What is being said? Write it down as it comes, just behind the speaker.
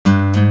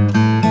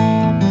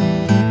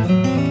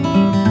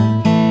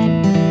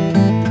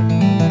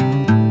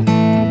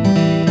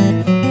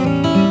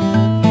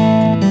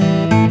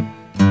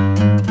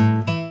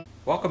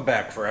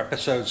back for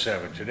episode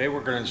 7. Today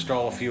we're going to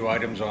install a few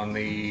items on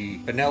the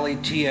Benelli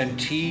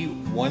TnT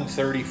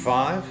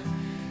 135.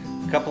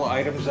 A couple of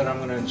items that I'm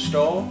going to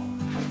install.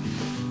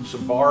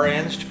 Some bar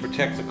ends to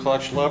protect the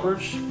clutch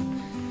levers.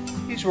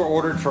 These were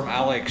ordered from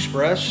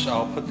AliExpress.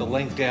 I'll put the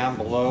link down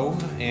below.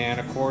 And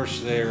of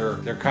course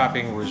they're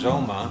copying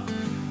Rizoma,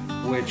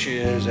 which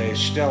is a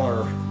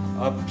stellar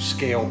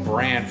upscale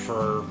brand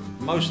for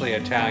mostly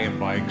Italian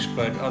bikes,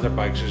 but other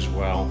bikes as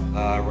well,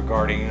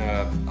 regarding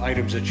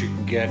items that you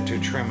can get to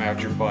trim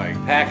out your bike.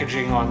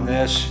 Packaging on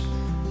this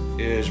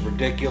is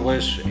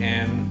ridiculous,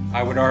 and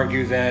I would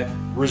argue that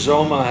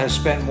Rizoma has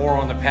spent more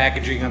on the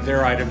packaging of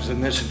their items than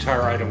this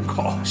entire item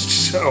costs.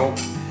 So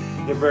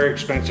they're very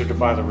expensive to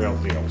buy the real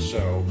deal.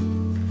 So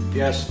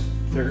yes,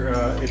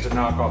 it's a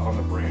knockoff on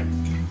the brand.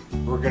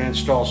 We're going to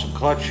install some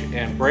clutch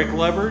and brake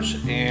levers,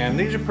 and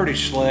these are pretty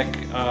slick.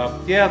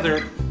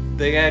 Yeah,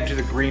 they add to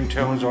the green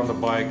tones on the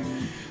bike,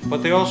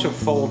 but they also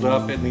fold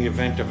up in the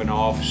event of an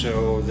off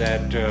so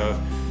that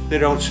they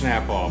don't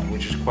snap off,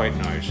 which is quite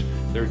nice.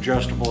 They're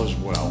adjustable as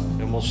well,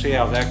 and we'll see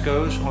how that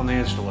goes on the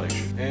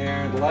installation.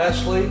 And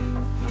lastly,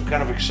 I'm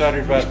kind of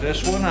excited about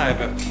this one. I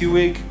have a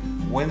Puig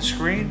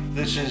windscreen.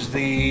 This is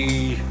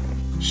the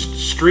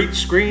street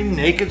screen,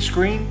 naked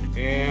screen,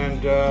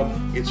 and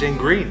it's in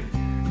green.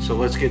 So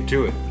let's get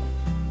to it.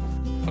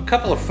 A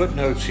couple of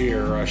footnotes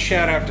here. A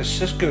shout out to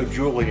Cisco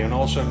Julian,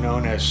 also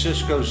known as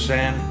Cisco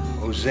San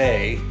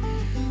Jose.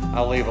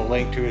 I'll leave a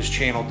link to his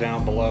channel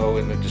down below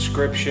in the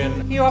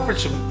description. He offered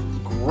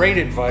some great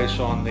advice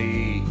on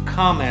the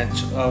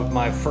comments of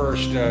my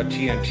first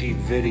TnT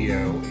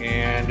video,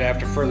 and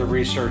after further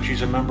research,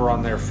 he's a member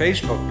on their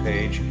Facebook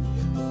page.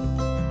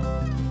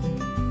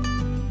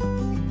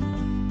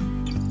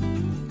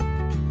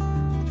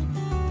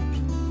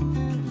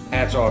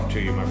 Hats off to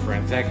you, my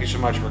friend. Thank you so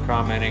much for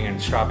commenting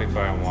and stopping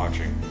by and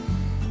watching.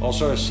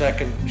 Also, a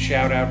second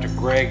shout out to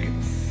Greg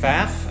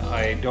Pfaff.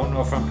 I don't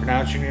know if I'm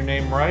pronouncing your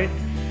name right.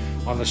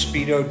 On the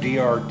Speedo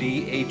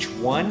DRD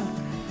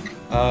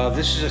H1.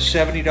 This is a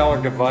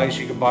 $70 device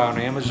you can buy on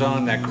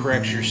Amazon that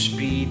corrects your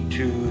speed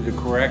to the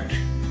correct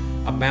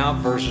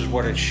amount versus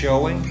what it's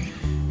showing.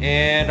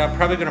 And I'm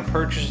probably going to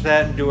purchase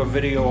that and do a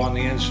video on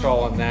the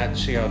install on that and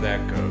see how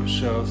that goes.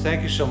 So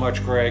thank you so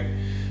much, Greg.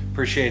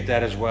 Appreciate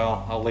that as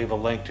well. I'll leave a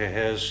link to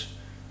his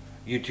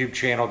YouTube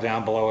channel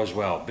down below as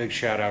well. Big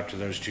shout out to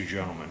those two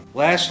gentlemen.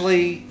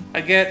 Lastly,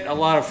 I get a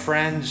lot of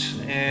friends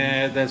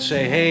that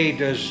say, hey,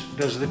 does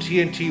the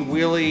TnT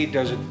wheelie,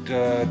 does it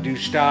do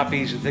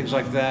stoppies and things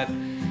like that?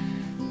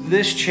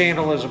 This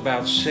channel is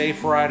about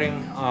safe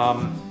riding.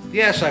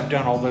 Yes, I've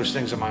done all those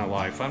things in my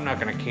life. I'm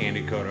not going to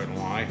candy coat it and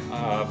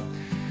lie.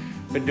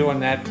 Been doing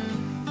that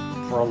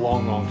for a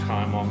long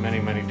time on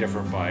many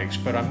different bikes,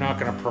 but I'm not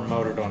going to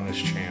promote it on this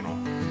channel.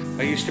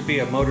 I used to be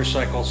a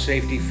motorcycle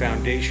safety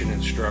foundation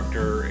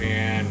instructor,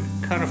 and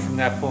kind of from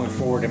that point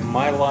forward in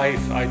my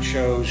life, I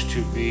chose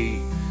to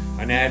be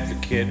an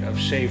advocate of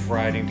safe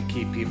riding to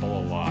keep people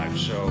alive.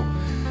 So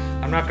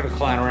I'm not going to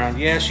clown around.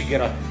 Yes, you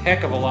get a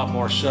heck of a lot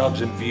more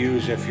subs and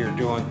views if you're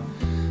doing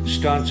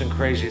stunts and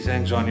crazy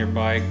things on your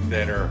bike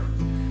that are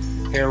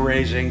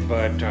hair-raising,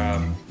 but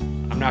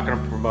I'm not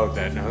going to promote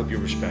that, and I hope you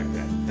respect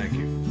that. Thank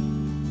you.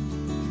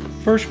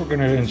 First, we're going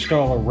to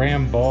install a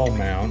ram ball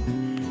mount.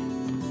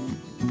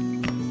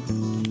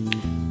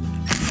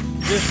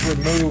 Just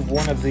remove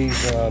one of these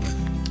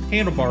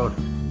handlebar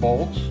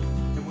bolts.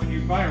 And when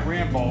you buy a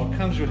ram ball, it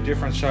comes with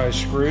different size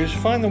screws.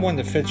 Find the one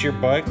that fits your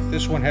bike.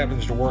 This one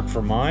happens to work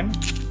for mine.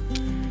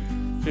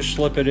 Just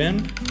slip it in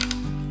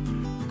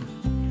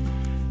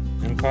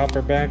and pop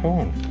her back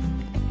on.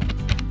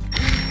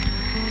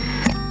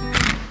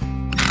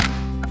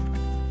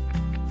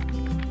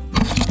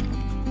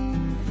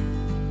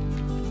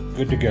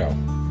 Good to go.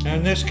 Now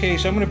in this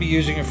case, I'm going to be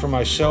using it for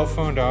my cell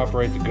phone to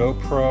operate the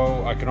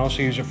GoPro. I can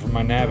also use it for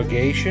my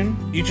navigation.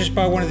 You just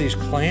buy one of these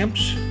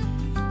clamps.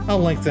 I'll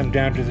link them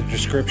down to the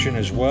description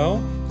as well.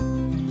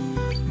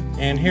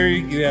 And here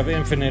you have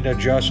infinite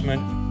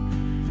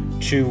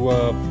adjustment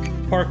to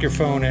park your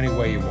phone any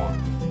way you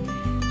want.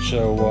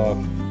 So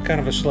kind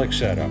of a slick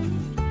setup.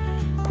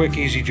 Quick,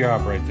 easy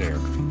job right there.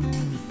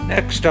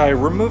 Next, I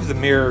remove the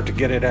mirror to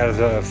get it out of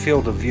the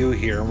field of view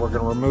here, and we're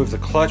going to remove the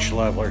clutch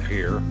lever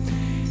here.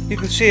 You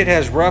can see it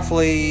has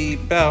roughly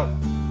about,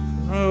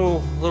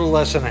 a little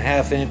less than a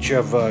 ½ inch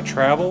of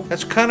travel.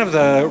 That's kind of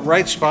the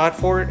right spot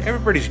for it.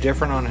 Everybody's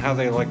different on how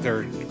they like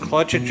their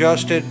clutch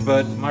adjusted,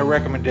 but my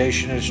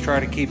recommendation is try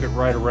to keep it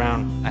right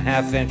around a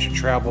 ½ inch of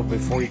travel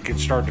before you can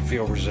start to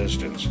feel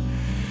resistance.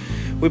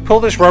 We pull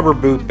this rubber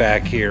boot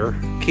back here,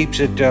 keeps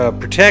it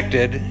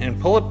protected,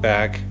 and pull it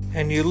back,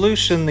 and you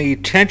loosen the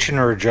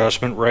tensioner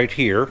adjustment right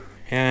here,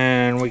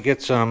 and we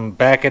get some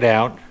back it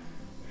out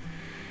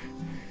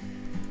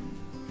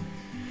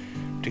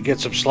to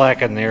get some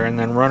slack in there, and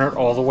then run it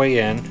all the way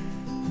in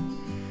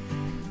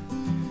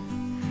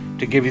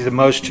to give you the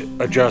most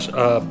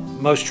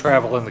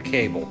travel in the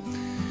cable.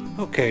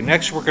 Okay,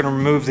 next we're going to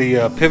remove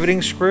the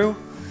pivoting screw.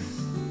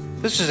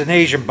 This is an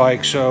Asian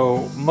bike,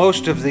 so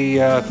most of the,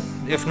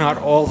 if not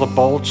all the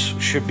bolts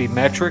should be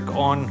metric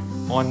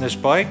on this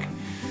bike.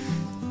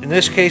 In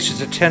this case,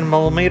 it's a 10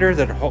 millimeter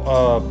that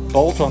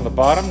bolt on the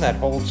bottom that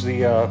holds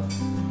the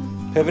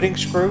pivoting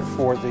screw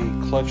for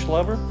the clutch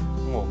lever.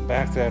 We'll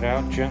back that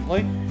out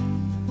gently.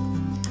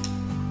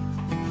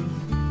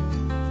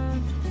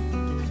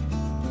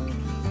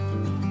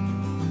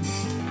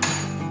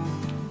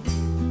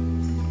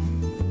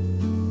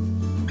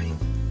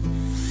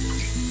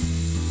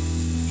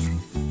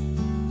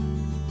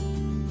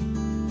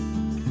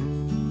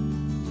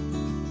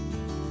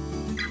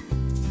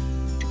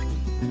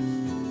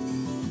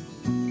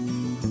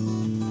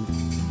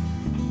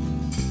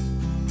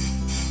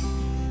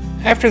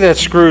 After that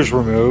screw is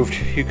removed,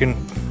 you can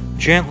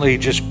gently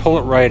just pull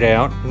it right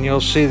out, and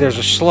you'll see there's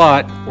a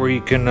slot where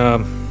you can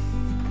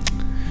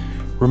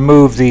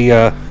remove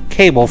the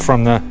cable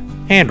from the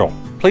handle.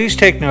 Please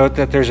take note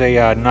that there's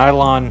a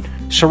nylon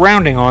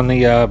surrounding on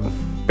the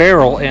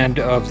barrel end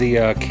of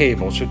the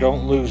cable, so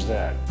don't lose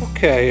that.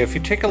 Okay, if you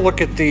take a look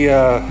at the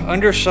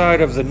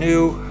underside of the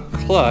new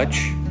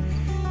clutch,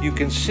 you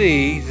can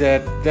see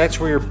that that's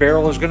where your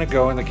barrel is going to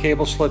go, and the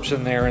cable slips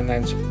in there and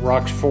then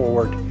rocks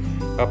forward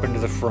up into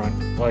the front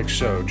like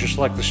so, just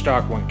like the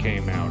stock one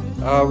came out.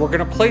 We're going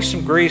to place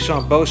some grease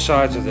on both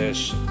sides of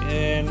this.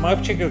 In my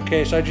particular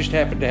case, I just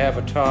happen to have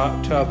a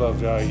tub of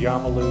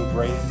Yamalu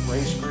race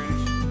grease,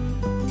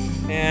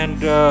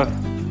 and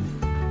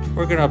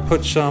we're going to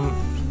put some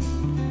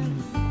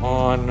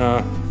on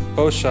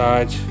both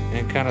sides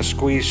and kind of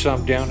squeeze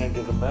some down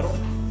into the metal,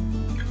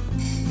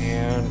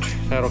 and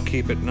that'll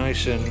keep it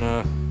nice and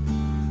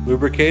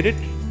lubricated.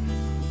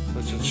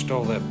 Let's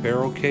install that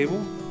barrel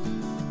cable.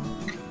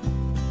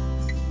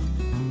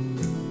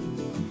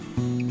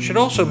 Should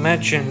also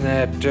mention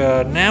that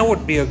now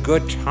would be a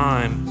good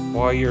time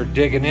while you're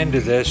digging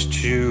into this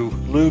to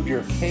lube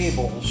your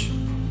cables,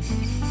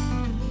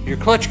 your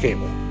clutch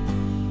cable.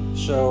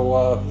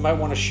 So you might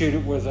want to shoot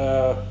it with,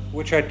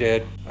 which I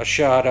did, a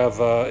shot of,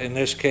 in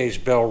this case,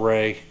 Bel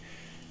Ray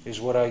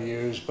is what I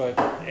use, but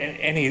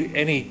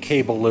any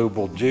cable lube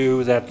will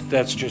do.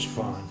 That's just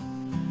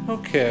fine.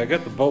 Okay, I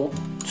got the bolt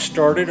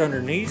started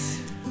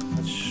underneath.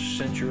 Let's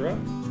center up.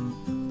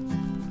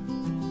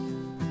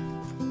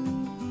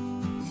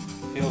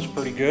 Feels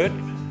pretty good.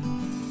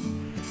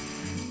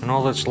 And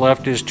all that's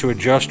left is to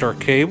adjust our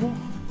cable.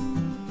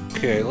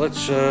 Okay,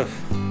 let's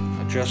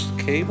adjust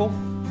the cable.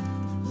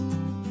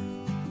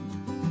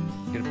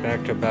 Get it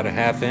back to about a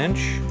 1/2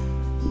 inch.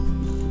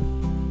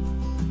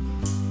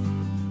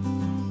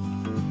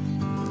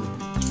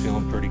 It's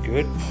feeling pretty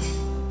good.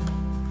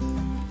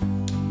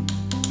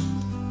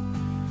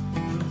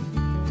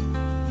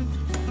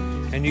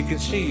 And you can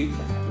see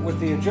with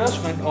the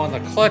adjustment on the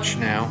clutch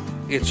now,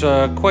 it's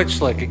quite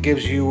slick. It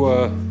gives you,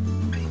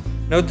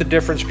 note the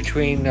difference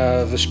between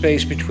the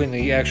space between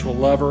the actual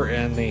lever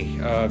and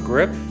the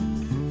grip.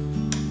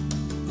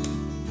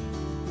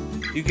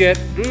 You get,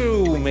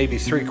 maybe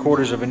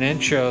 3/4 of an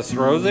inch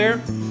throw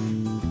there.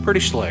 Pretty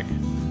slick.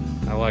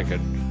 I like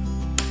it.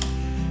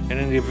 And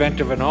in the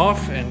event of an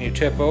off and you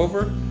tip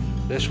over,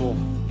 this will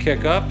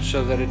kick up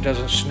so that it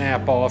doesn't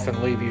snap off and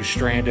leave you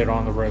stranded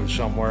on the road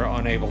somewhere,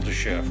 unable to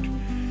shift.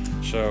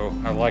 So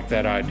I like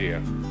that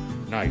idea.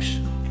 Nice.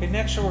 Okay,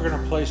 next we're going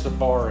to place the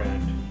bar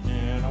end,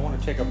 and I want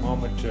to take a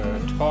moment to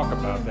talk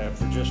about that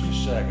for just a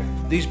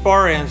second. These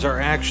bar ends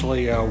are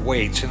actually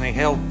weights, and they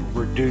help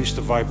reduce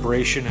the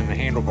vibration and the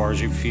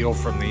handlebars you feel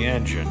from the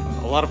engine.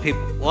 A lot of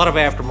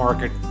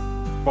aftermarket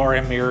bar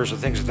end mirrors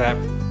and things of that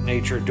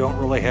nature don't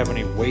really have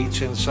any weights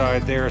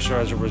inside there, so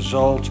as a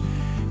result,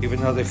 even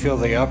though they feel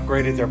they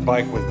upgraded their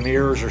bike with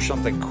mirrors or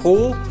something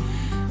cool,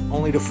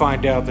 only to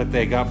find out that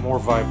they got more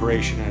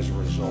vibration as a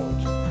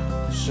result.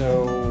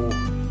 So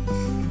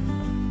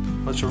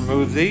let's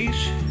remove these.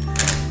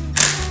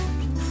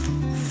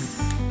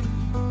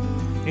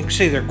 You can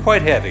see they're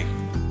quite heavy,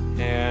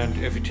 and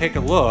if you take a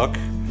look,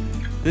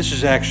 this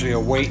is actually a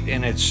weight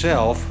in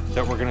itself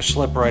that we're going to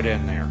slip right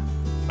in there.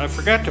 I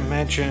forgot to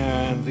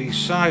mention the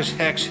size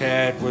hex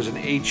head was an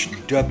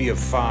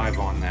HW5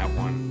 on that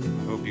one.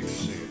 I hope you can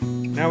see it.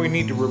 Now we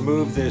need to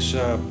remove this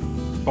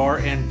bar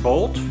end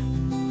bolt,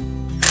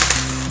 and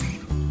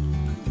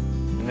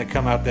they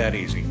come out that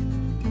easy.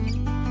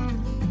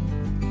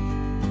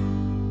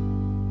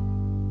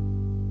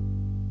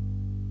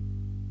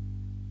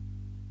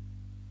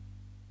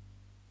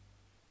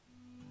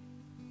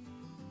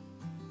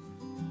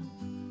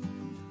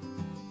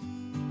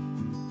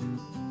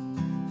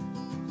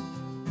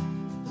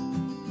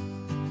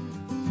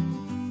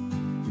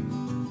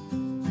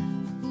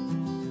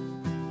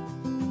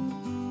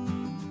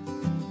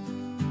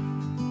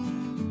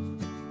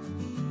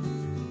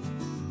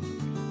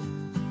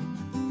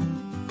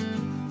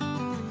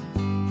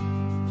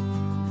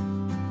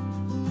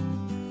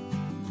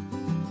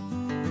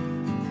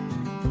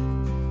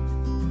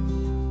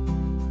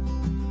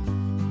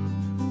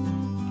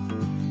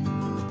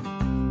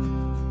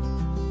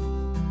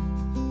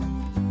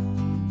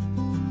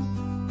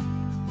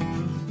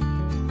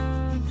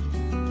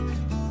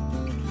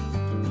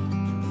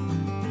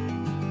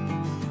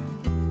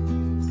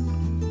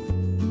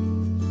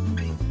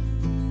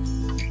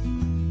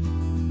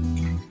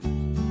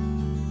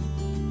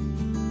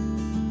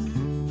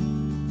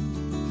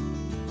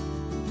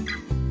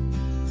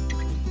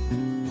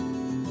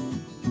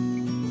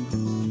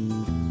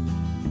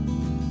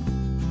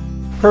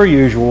 Per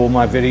usual,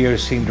 my videos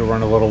seem to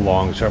run a little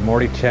long, so I'm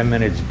already 10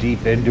 minutes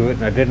deep into it,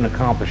 and I didn't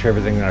accomplish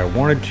everything that I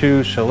wanted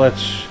to, so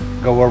let's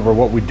go over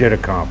what we did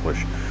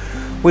accomplish.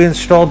 We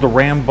installed the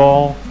ram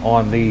ball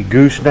on the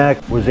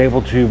gooseneck, was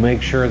able to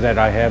make sure that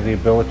I have the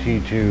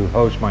ability to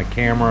host my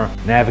camera,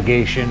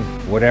 navigation,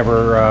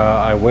 whatever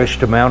I wish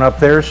to mount up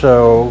there,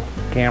 so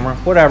camera,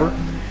 whatever.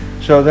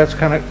 So that's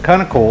kind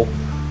of cool.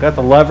 Got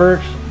the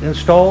levers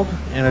installed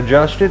and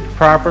adjusted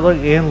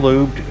properly and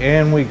lubed,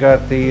 and we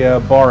got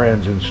the bar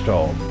ends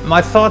installed.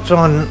 My thoughts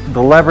on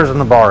the levers and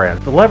the bar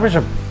ends. The levers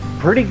are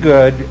pretty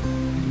good,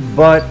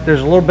 but there's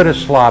a little bit of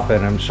slop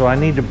in them, so I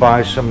need to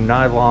buy some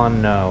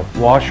nylon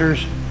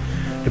washers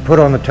to put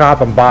on the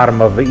top and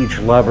bottom of each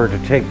lever to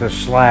take the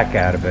slack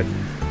out of it.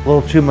 A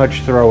little too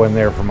much throw in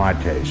there for my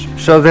taste.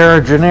 So they're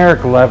a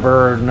generic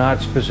lever, not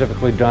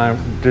specifically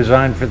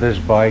designed for this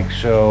bike,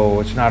 so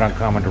it's not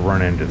uncommon to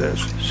run into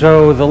this.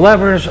 So the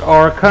levers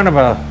are kind of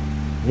a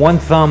one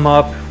thumb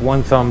up,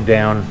 one thumb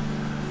down,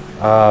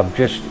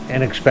 just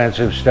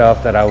inexpensive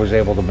stuff that I was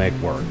able to make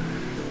work.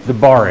 The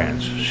bar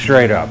ends,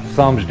 straight up,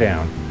 thumbs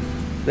down.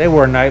 They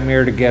were a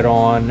nightmare to get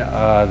on.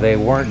 They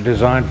weren't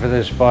designed for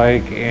this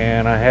bike,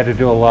 and I had to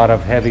do a lot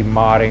of heavy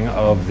modding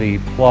of the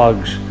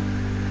plugs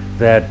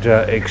that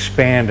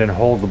expand and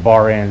hold the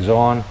bar ends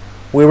on.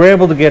 We were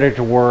able to get it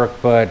to work,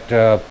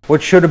 but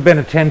what should have been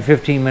a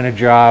 10-15 minute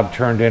job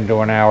turned into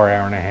an hour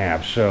and a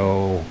half.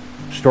 So,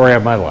 story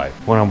of my life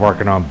when I'm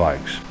working on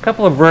bikes. A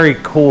couple of very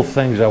cool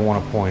things I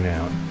want to point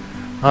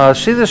out.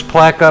 See this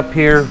plaque up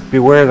here,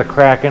 beware the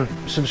Kraken?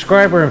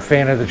 Subscriber and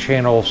fan of the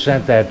channel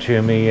sent that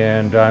to me,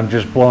 and I'm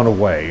just blown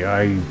away.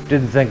 I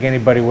didn't think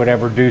anybody would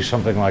ever do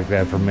something like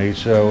that for me,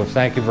 so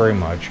thank you very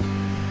much.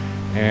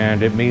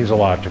 And it means a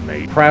lot to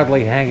me.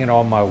 Proudly hang it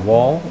on my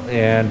wall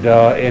and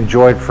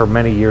enjoy it for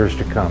many years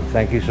to come.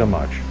 Thank you so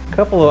much. A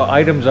couple of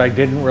items I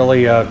didn't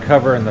really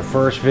cover in the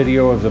first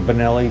video of the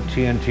Benelli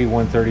TnT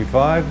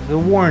 135. The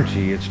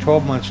warranty, it's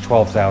 12 months,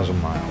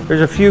 12,000 miles. There's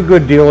a few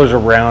good dealers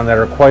around that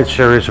are quite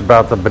serious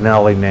about the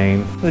Benelli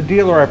name. The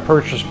dealer I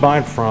purchased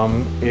mine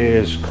from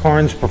is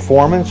Karns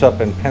Performance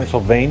up in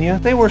Pennsylvania.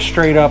 They were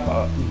straight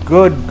up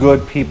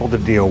good people to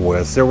deal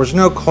with. There was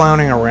no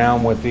clowning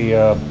around with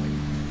the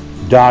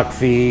dock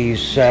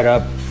fees,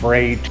 setup,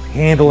 freight,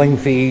 handling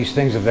fees,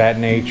 things of that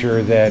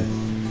nature that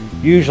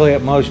usually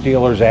at most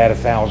dealers add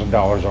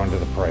 $1,000 onto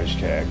the price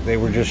tag. They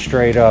were just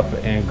straight up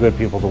and good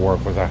people to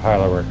work with. I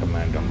highly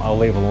recommend them. I'll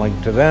leave a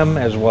link to them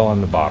as well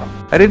in the bottom.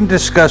 I didn't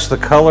discuss the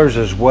colors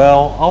as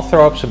well. I'll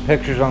throw up some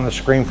pictures on the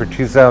screen for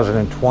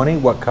 2020,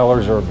 what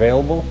colors are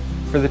available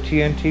for the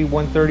TnT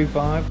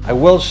 135. I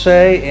will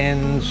say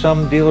in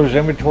some dealers'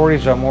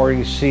 inventories I'm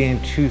already seeing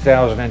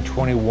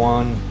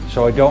 2021,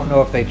 so I don't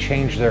know if they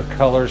changed their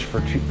colors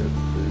for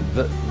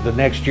the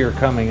next year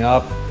coming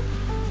up,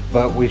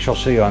 but we shall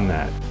see on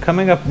that.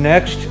 Coming up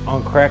next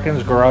on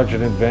Kraken's Garage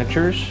and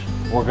Adventures,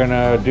 we're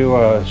gonna do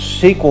a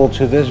sequel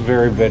to this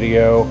very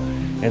video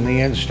and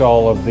the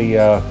install of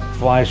the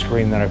fly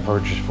screen that I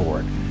purchased for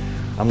it.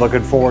 I'm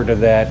looking forward to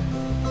that.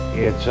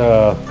 It's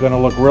gonna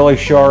look really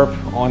sharp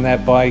on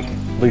that bike,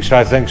 at least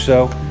I think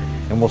so,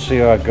 and we'll see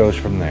how it goes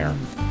from there.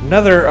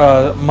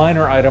 Another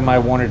minor item I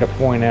wanted to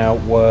point out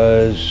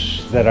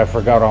was that I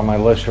forgot on my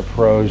list of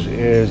pros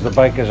is the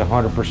bike is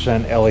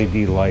 100%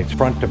 LED lights,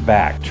 front to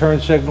back.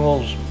 Turn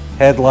signals,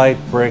 headlight,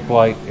 brake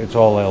light, it's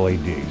all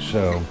LED,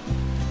 so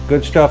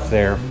good stuff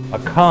there. A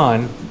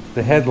con,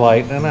 the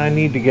headlight, and I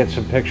need to get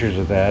some pictures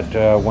of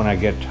that when I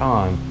get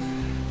time.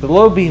 The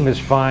low beam is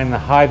fine, the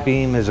high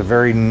beam is a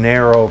very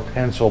narrow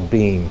pencil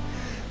beam,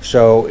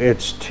 so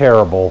it's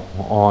terrible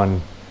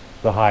on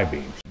the high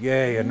beam.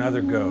 Yay,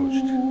 another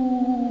ghost.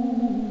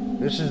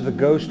 This is the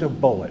ghost of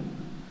Bullet.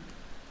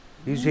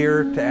 He's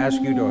here to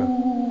ask you to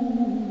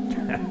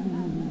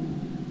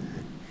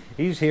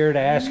he's here to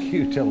ask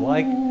you to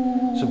like,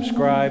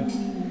 subscribe.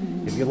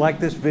 If you like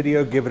this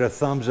video, give it a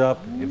thumbs up.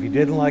 If you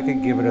didn't like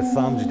it, give it a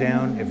thumbs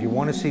down. If you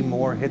want to see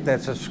more, hit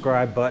that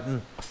subscribe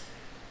button.